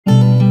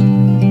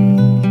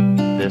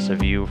this a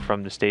view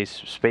from the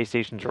space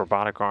station's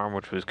robotic arm,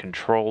 which was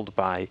controlled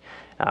by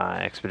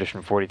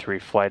Expedition 43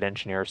 flight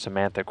engineer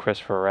Samantha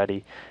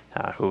Cristoforetti,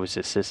 who was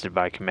assisted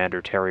by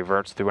Commander Terry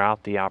Virts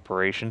throughout the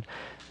operation.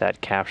 That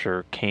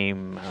capture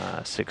came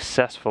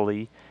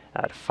successfully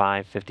at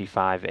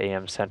 5:55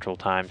 a.m. Central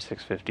Time,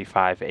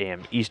 6:55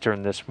 a.m.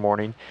 Eastern this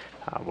morning,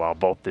 while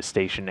both the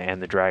station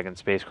and the Dragon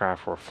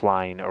spacecraft were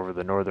flying over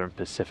the northern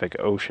Pacific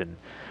Ocean.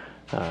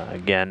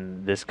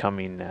 Again, this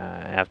coming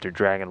after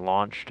Dragon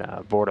launched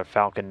aboard a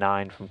Falcon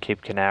 9 from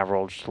Cape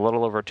Canaveral just a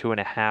little over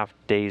 2.5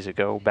 days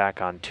ago,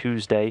 back on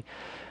Tuesday.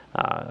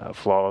 A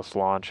flawless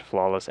launch,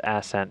 flawless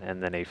ascent,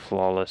 and then a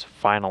flawless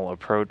final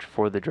approach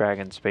for the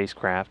Dragon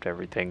spacecraft.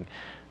 Everything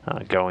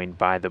going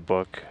by the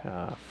book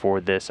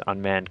for this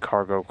unmanned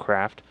cargo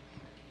craft.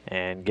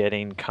 And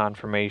getting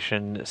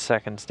confirmation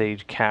second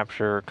stage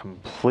capture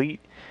complete.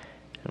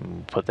 And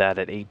we'll put that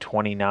at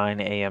 8:29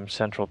 a.m.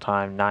 Central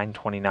Time,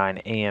 9:29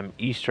 a.m.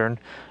 Eastern,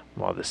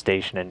 while the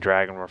station and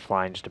Dragon were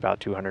flying just about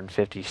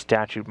 250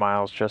 statute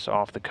miles just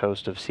off the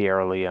coast of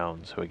Sierra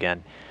Leone. So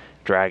again,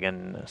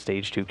 Dragon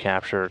Stage 2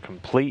 capture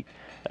complete,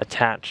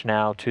 attached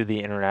now to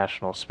the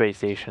International Space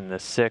Station, the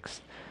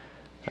 6th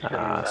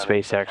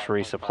SpaceX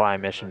resupply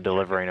mission,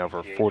 delivering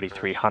over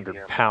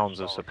 4,300 pounds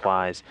of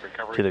supplies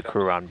to the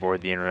crew on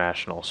board the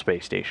International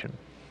Space Station.